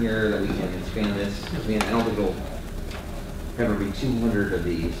winner here that we can expand this. I mean, I don't think it'll ever be 200 of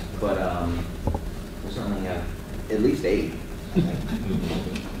these, but we'll certainly have at least 8.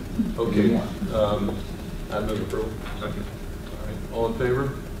 Okay, I move approval. Second. All right, all in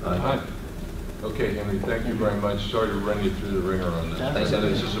favor? Aye. Okay, Henry, thank you very much. Sorry to run you through the ringer on this. Thanks, but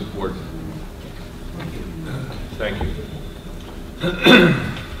Henry. this is important. Thank you.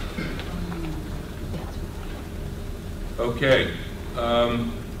 Okay.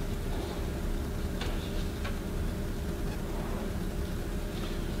 On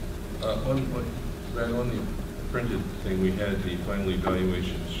the printed thing, we had the final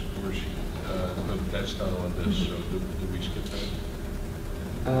evaluation score sheet. But that's not on this, so did we skip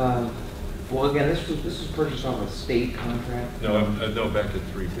that? Well, again, this was purchased off a state contract. No, no, back at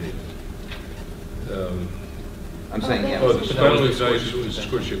 3B. I'm saying, yeah. Oh, the final evaluation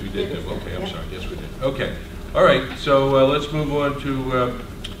score sheet we did have. Okay, I'm sorry. Yes, we did. Okay. All right. So let's move on to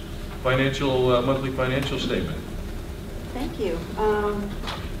monthly financial statement. Thank you.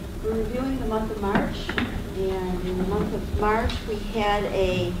 We're reviewing the month of March, and in the month of March, we had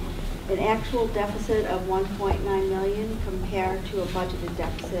an actual deficit of $1.9 million compared to a budgeted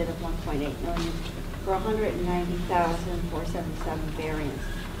deficit of $1.8 million for $190,477 variance.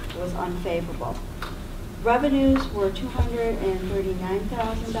 It was unfavorable. Revenues were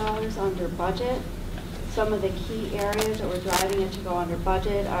 $239,000 under budget. Some of the key areas that were driving it to go under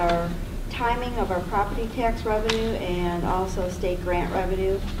budget are timing of our property tax revenue and also state grant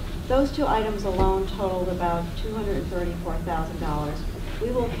revenue. Those two items alone totaled about $234,000. We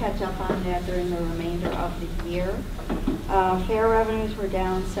will catch up on that during the remainder of the year. Fair revenues were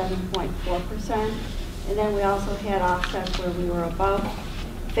down 7.4%, and then we also had offsets where we were above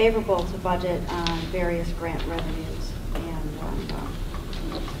favorable to budget on various grant revenues and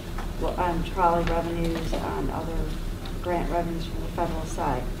on trolley revenues, on other grant revenues from the federal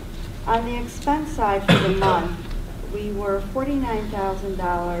side. On the expense side for the month, we were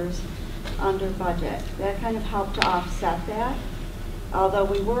 $49,000 under budget. That kind of helped to offset that. Although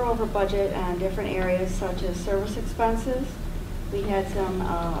we were over budget on different areas such as service expenses, we had some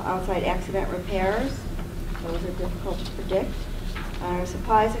outside accident repairs. Those are difficult to predict. Our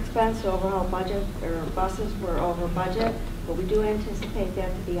supplies expense, overall budget, or buses were over budget, but we do anticipate that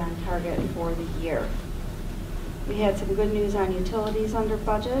to be on target for the year. We had some good news on utilities under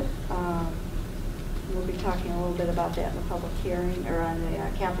budget. We'll be talking a little bit about that in the public hearing, or on the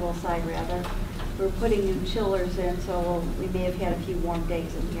capital side rather. We're putting new chillers in, so we may have had a few warm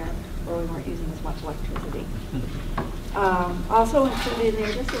days in here where we weren't using as much electricity. Also included in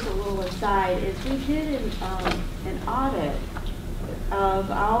there, just as a little aside, is we did an audit of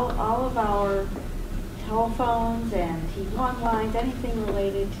all of our telephones and T1 lines, anything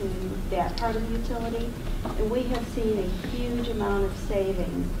related to that part of the utility, and we have seen a huge amount of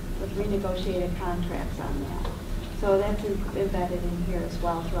savings with renegotiated contracts on that. So that's embedded in here as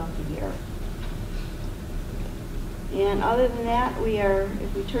well throughout the year. And other than that,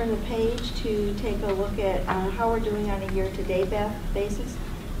 if we turn the page to take a look at how we're doing on a year-to-date basis,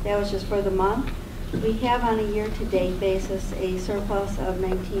 that was just for the month. We have on a year-to-date basis a surplus of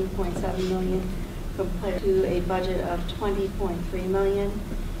 $19.7 million compared to a budget of $20.3 million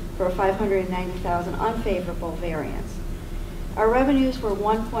for a $590,000 unfavorable variance. Our revenues were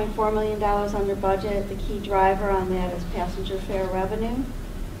 $1.4 million under budget. The key driver on that is passenger fare revenue.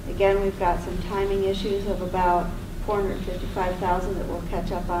 Again, we've got some timing issues of about $455,000 that we'll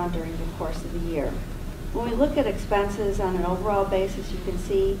catch up on during the course of the year. When we look at expenses on an overall basis, you can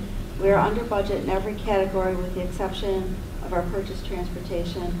see we're under budget in every category with the exception of our purchase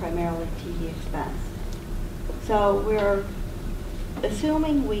transportation, primarily TV expense. So we're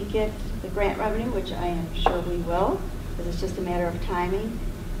assuming we get the grant revenue, which I am sure we will, because it's just a matter of timing.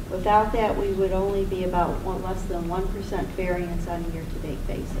 Without that, we would only be about less than 1% variance on a year-to-date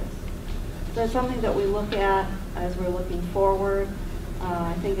basis. So it's something that we look at as we're looking forward.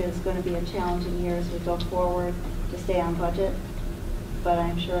 I think it's going to be a challenging year as we go forward to stay on budget, but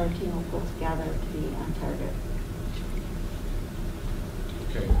I'm sure our team will pull together to be on target.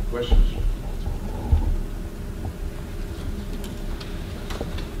 Okay, questions?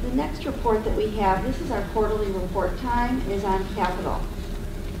 The next report that we have, this is our quarterly report time, is on capital.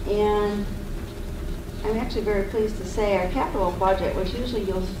 And I'm actually very pleased to say our capital budget, which usually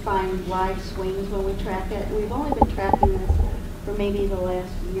you'll find wide swings when we track it. We've only been tracking this for maybe the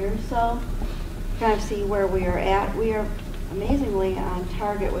last year or so. Kind of see where we are at. We are amazingly on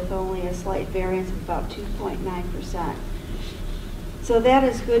target with only a slight variance of about 2.9%. So that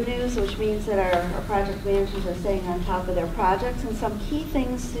is good news, which means that our project managers are staying on top of their projects. And some key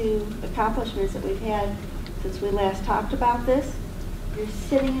things accomplishments that we've had since we last talked about this. You're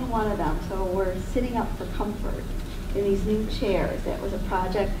sitting in one of them, so we're sitting up for comfort in these new chairs. That was a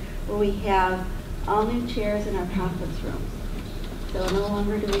project where we have all new chairs in our conference rooms. So no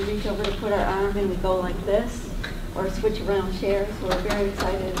longer do we reach over to put our arm and we go like this or switch around chairs. We're very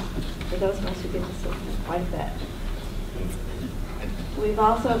excited for those of us who get to sit quite a bit. We've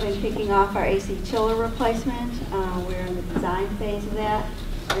also been kicking off our AC chiller replacement. We're in the design phase of that.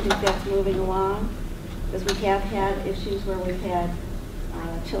 I think that's moving along because we have had issues where we've had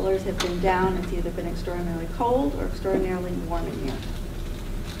chillers have been down. It's either been extraordinarily cold or extraordinarily warm in here.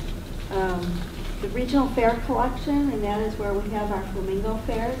 The regional fair collection, and that is where we have our flamingo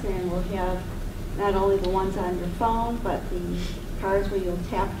fairs, and we'll have not only the ones on your phone, but the cards where you'll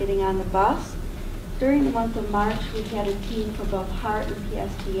tap getting on the bus. During the month of March, we had a team from both HART and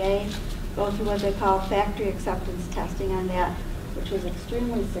PSTA go through what they call factory acceptance testing on that, which was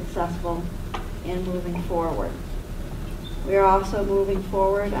extremely successful in moving forward. We are also moving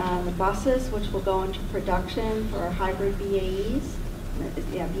forward on the buses, which will go into production for our hybrid BAEs.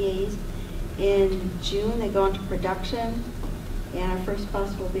 BAEs. In June, they go into production, and our first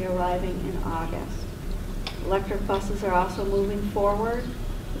bus will be arriving in August. Electric buses are also moving forward.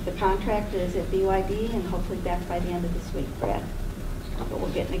 The contract is at BYD and hopefully back by the end of this week, Brad. But we'll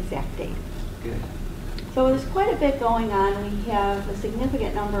get an exact date. Good. So there's quite a bit going on. We have a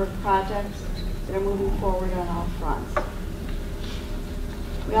significant number of projects that are moving forward on all fronts.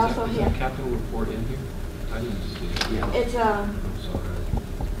 We also Is have that capital report in here? I didn't see it. Yeah. it's I'm sorry.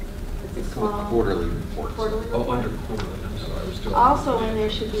 a small Quarterly reports. quarterly Oh, report. under quarterly, I'm sorry. I was still. Also in there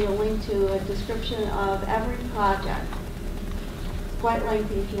should be a link to a description of every project. It's quite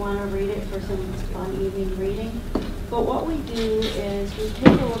lengthy if you want to read it for some fun evening reading. But what we do is we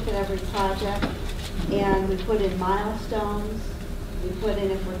take a look at every project and we put in milestones. We put in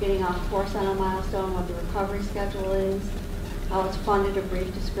if we're getting off course on a milestone, what the recovery schedule is, how it's funded, a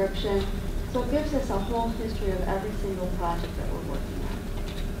brief description. So it gives us a whole history of every single project that we're working on.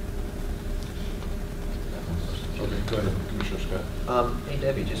 Okay, go ahead, Commissioner Scott. Hey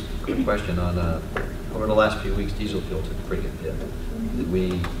Debbie, just a quick question on, over the last few weeks, diesel fuel took a pretty good dip. Did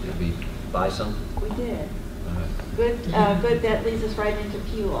we buy some? We did. All right. Good, that leads us right into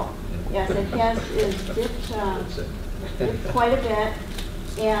fuel. Yes, it has, it's dipped quite a bit,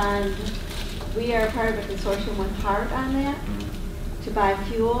 and we are part of a consortium with HART on that to buy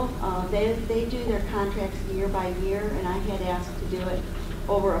fuel. They do their contracts year by year, and I had asked to do it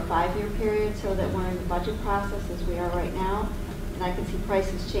over a 5-year period so that we're in the budget process as we are right now. And I can see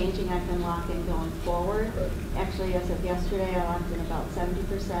prices changing. I can lock in going forward. Right. Actually, as of yesterday, I locked in about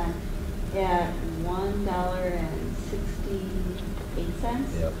 70% at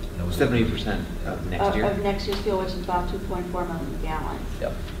 $1.68. Yep. That was 70% of next year. Of next year's fuel, which is about 2.4 million gallons.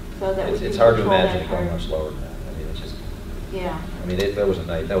 Yep. So that we It's can hard to control imagine that it going hard. much lower than that. I mean, it's just, Yeah. I mean, that was a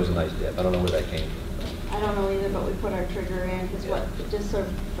nice dip. I don't know where that came from. I don't know either, but we put our trigger in, because what, just sort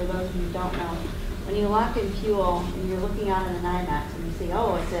of for those of you who don't know, when you lock in fuel and you're looking out in the NYMEX and you see,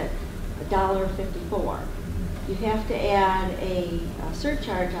 oh, it's at $1.54, you have to add a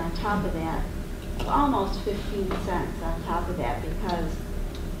surcharge on top of that of almost 15 cents on top of that, because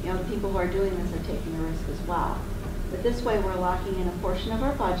the people who are doing this are taking a risk as well. But this way we're locking in a portion of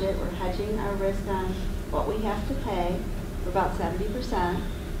our budget, we're hedging our risk on what we have to pay for about 70%.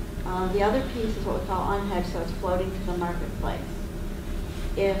 The other piece is what we call unhedged, so it's floating to the marketplace.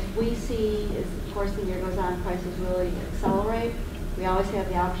 If we see, as of course the year goes on, prices really accelerate, we always have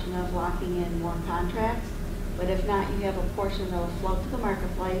the option of locking in more contracts. But if not, you have a portion that will float to the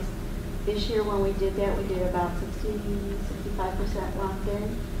marketplace. This year when we did that, we did about 60–65% locked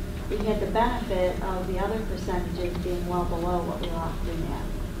in. We had the benefit of the other percentages being well below what we locked in at.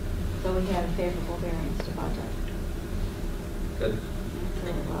 So we had a favorable variance to budget. Good.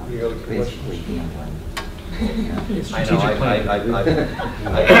 Any other questions? It's I know, strategic planning. I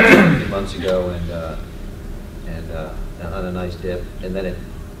a few months ago and on a nice dip, and then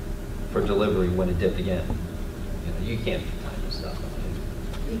for delivery, when it dipped again. You can't time this stuff.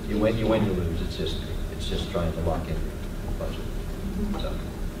 You win, you lose. It's just trying to lock in the budget. So.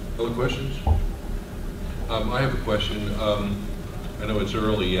 Other questions? I have a question. I know it's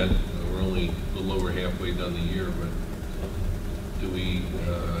early yet. We're only a little over halfway done the year, but do we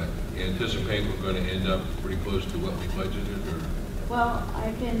anticipate we're going to end up pretty close to what we budgeted? Or? Well,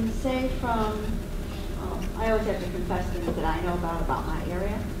 I can say from, I always have to confess things that I know about my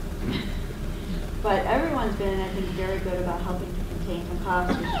area. But everyone's been, I think, very good about helping to contain the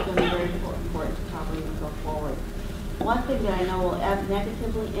costs, which is going to be very important to probably go forward. One thing that I know will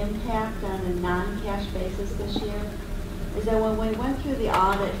negatively impact on a non-cash basis this year is that when we went through the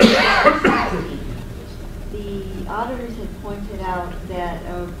audit, the auditors had pointed out that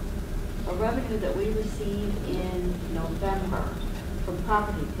a revenue that we received in November from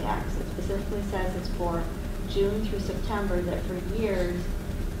property tax, it specifically says it's for June through September, that for years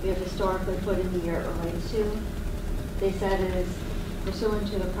we have historically put in the year it relates to. They said it is pursuant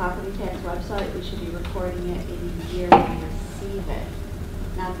to the property tax website, we should be recording it in the year we receive it,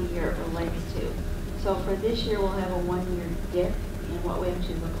 not the year it relates to. So for this year, we'll have a 1-year dip in what we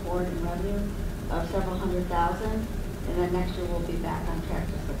actually record in revenue of several hundred thousand, and then next year we'll be back on track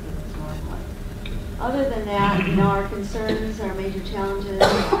just like it is normally. Other than that, our concerns, our major challenges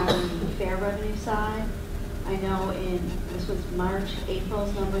on the fair revenue side. I know this was March,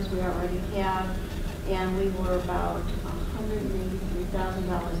 April's numbers we already have, and we were about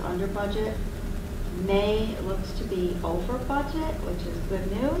 $183,000 under budget. May looks to be over budget, which is good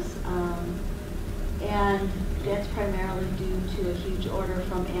news. And that's primarily due to a huge order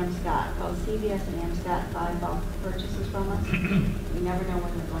from AmScott. Both CVS and AmScott buy bulk purchases from us. We never know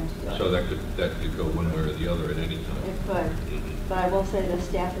when they're going to do it. So that could go one way or the other at any time. It could. But I will say the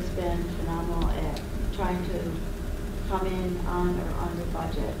staff has been phenomenal at trying to come in on or under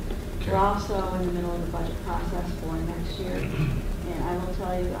budget. Okay. We're also in the middle of the budget process for next year. And I will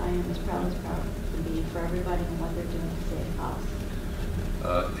tell you, I am as proud to be for everybody and what they're doing to save costs.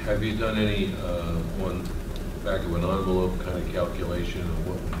 Have you done any back of an envelope kind of calculation of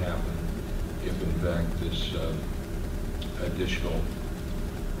what would happen if in fact this additional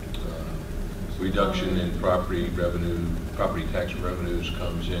reduction in property tax revenues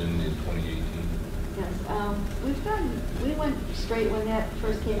comes in 2018? Yes, we went straight, when that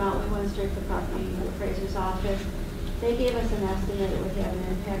first came out, we went straight to the property appraiser's office. They gave us an estimate it would have an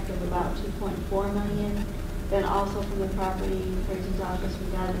impact of about $2.4 million. Then also from the property appraiser's office, we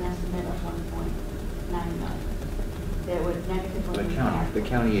got an estimate of $1.9 million. That would negatively impact. The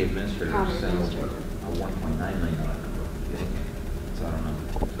county administrator County sent over administrator. a $1.9 million number. So I don't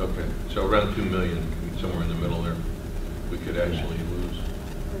know. Okay, so around $2 million, somewhere in the middle there, we could actually lose.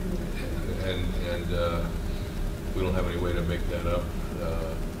 And we don't have any way to make that up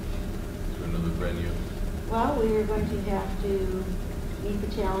through another venue. Well, we are going to have to meet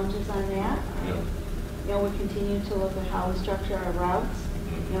the challenges on that. Yeah. We continue to look at how we structure our routes,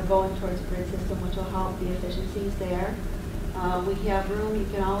 going towards a grid system, which will help the efficiencies there. We have room, you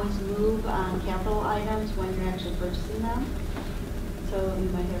can always move on capital items when you're actually purchasing them. So we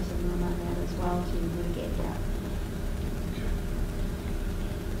might have some room on that as well to mitigate that.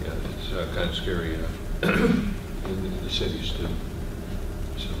 Yeah, it's kind of scary in the cities too.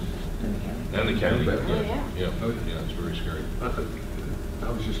 So, and the county. Yeah, it's very scary. I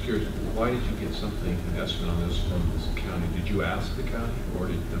was just curious, why did you get something, an estimate on this from this county? Did you ask the county, or I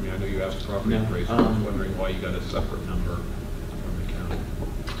know you asked the property appraiser. I was wondering why you got a separate number from the county.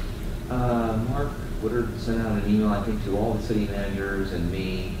 Mark Woodard sent out an email, I think, to all the city managers and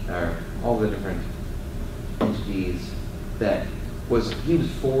me, or all the different entities that he was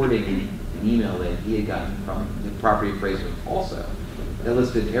forwarding an email that he had gotten from the property appraiser also, that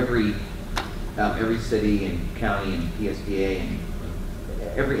listed every city and county and PSTA and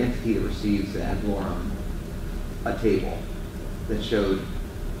every entity that receives ad valorem a table that showed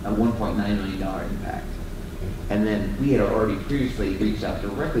a $1.9 million impact. And then we had already previously reached out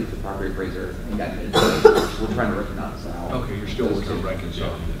directly to the property appraiser and gotten it. We're trying to reconcile. Okay, you're still working on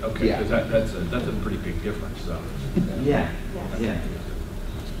reconciling it. Okay, Yeah. because that's a pretty big difference, so. Yeah, yeah.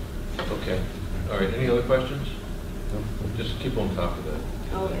 Okay. All right, any other questions? Just keep on top of that.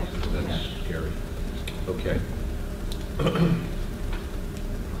 Oh, yeah. That's scary. Okay.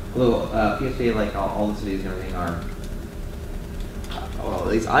 Although PSTA, like all the cities and everything, are, well, at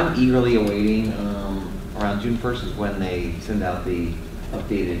least I'm eagerly awaiting, around June 1st is when they send out the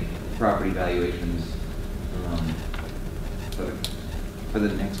updated property valuations for the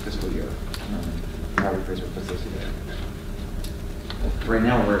next fiscal year. Property appraiser puts those together. Right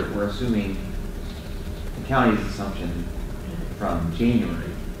now, we're assuming the county's assumption from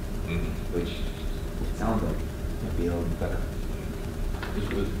January, which sounds like might be a little bit better.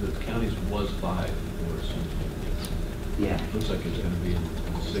 The counties was 5 or something. Yeah. Looks like it's going to be in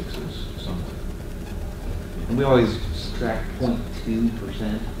the 6s somewhere. And we always subtract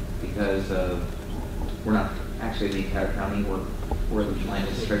 0.2% because we're not actually the entire county. We're the land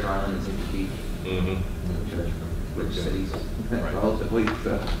is Treasure Island and St. Pete, which are rich cities, Right. relatively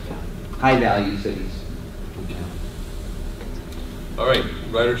high value cities. All right,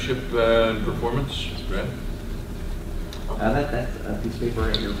 ridership and performance, Brad? That's a piece of paper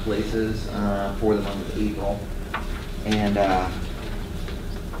at your places for the month of April. And I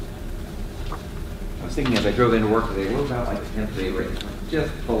was thinking as I drove into work today, we're about like a 10th day rate,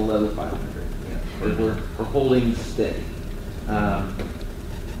 just below 500. Yeah. We're holding steady. As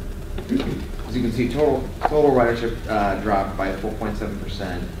you can see, total ridership dropped by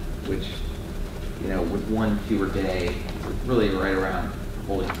 4.7%, which, you know, with one fewer day, is really right around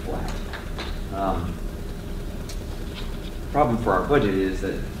holding flat. Problem for our budget is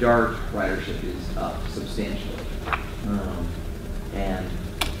that DART ridership is up substantially, and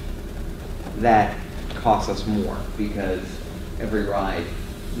that costs us more because every ride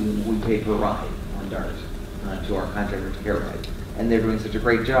we pay per ride on DART to our contractor to care ride, and they're doing such a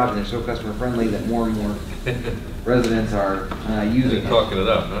great job and they're so customer friendly that more and more residents are using it. They're talking it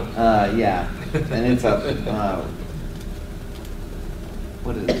up, huh? Yeah, and it's up.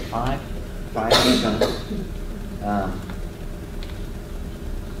 What is it? 5%.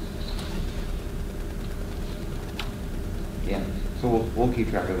 Yeah, so we'll keep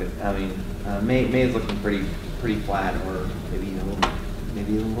track of it. I mean, May is looking pretty flat, or maybe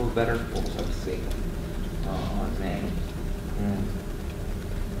a little better. We'll just have to see on May.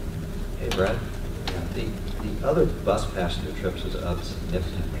 Hey, Brad? Yeah. The other bus passenger trips is up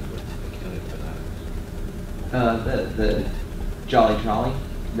significantly with the county for that. The Jolly Trolley,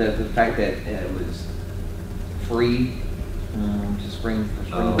 the fact that it was free to spring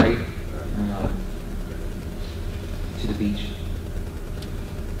break to the beach.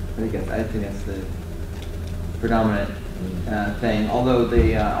 I think that's the predominant thing. Although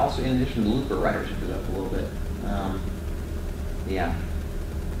they also, in addition to Looper, ridership is up a little bit. Yeah,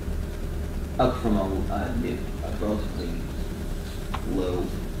 up from a relatively low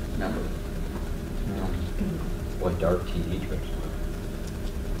number. What dark TV trips?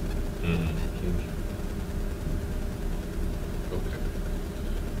 Huge. Okay.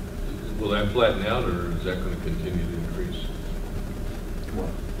 Will that flatten out, or is that going to continue to increase? What?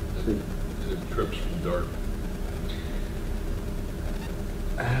 The trips from DART?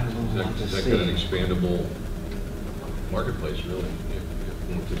 Is that kind of an expandable marketplace, really, if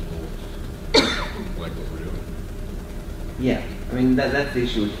more people like what we're doing? Yeah, I mean that's the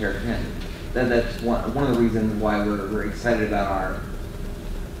issue with Care 10. That's one of the reasons why we're excited about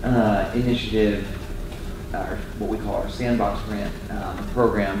our initiative, what we call our sandbox grant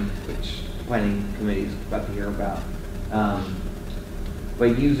program, which the planning committee is about to hear about. By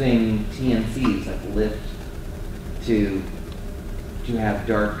using TNCs like Lyft to have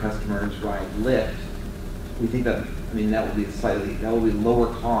DART customers ride Lyft, we think that that will be lower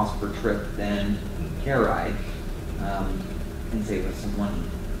cost per trip than Care Ride, and save us some money,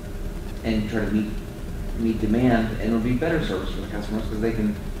 and try to meet demand, and it'll be better service for the customers because they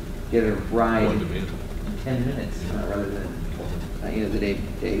can get a ride More in demand. 10 minutes rather than the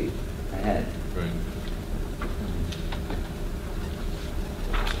day ahead. Right.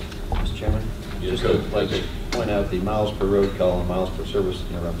 Mr. Chairman? Yes, Just go ahead, like to please. point out the miles per road call and miles per service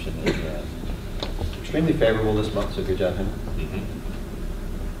interruption is extremely favorable this month, so good job, Henry.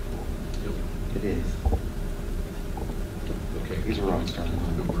 Yep. It is. Okay. He's a rock star.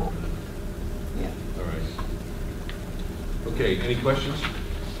 Good work. Yeah. All right. Okay, any questions?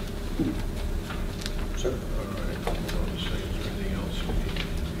 Sir. All right, hold on a second, is there anything else?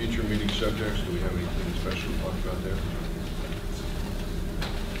 Future meeting subjects, do we have anything special to talk about there?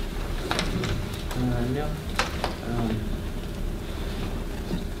 No.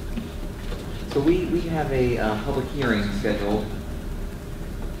 So we have a public hearing scheduled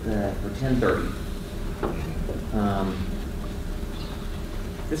for 10:30.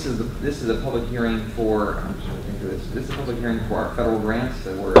 This is a public hearing for, I'm just trying to think of this. This is a public hearing for our federal grants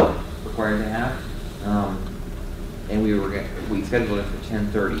that we're required to have. And we scheduled it for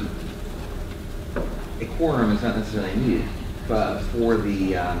 10:30. A quorum is not necessarily needed, but for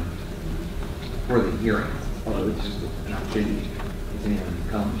the hearing. Although it's just an opportunity if anyone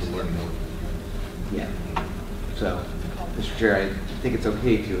comes to learn more. Yeah. So, Mr. Chair, I think it's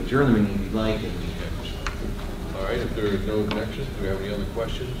okay to adjourn the meeting if you'd like. And All right, if there are no objections, do we have any other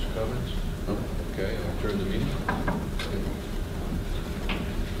questions, comments? Okay, I'll adjourn the meeting.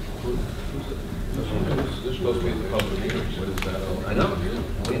 This is supposed to be the public hearing, what is that? I know.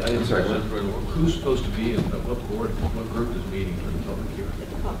 Wait, I'm sorry, what? Who's supposed to be in, what board, what group is meeting for the public hearing?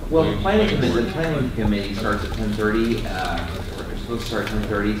 Well, the planning committee starts at 10:30. We're supposed to start at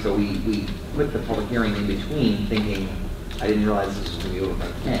 10:30, so we put the public hearing in between, thinking, I didn't realize this was going to be over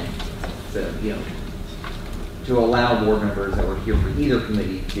by 10. So, to allow board members that were here for either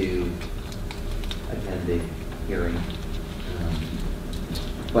committee to attend the hearing.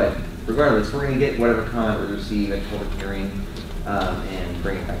 But regardless, we're going to get whatever comment we receive at public hearing and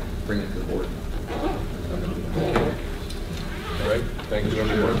bring it to the board. All right, thank you,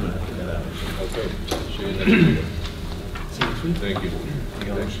 everyone. Okay, see you next week. Thank you.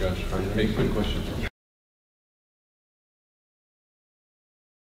 Thanks, Josh. Hey, quick question.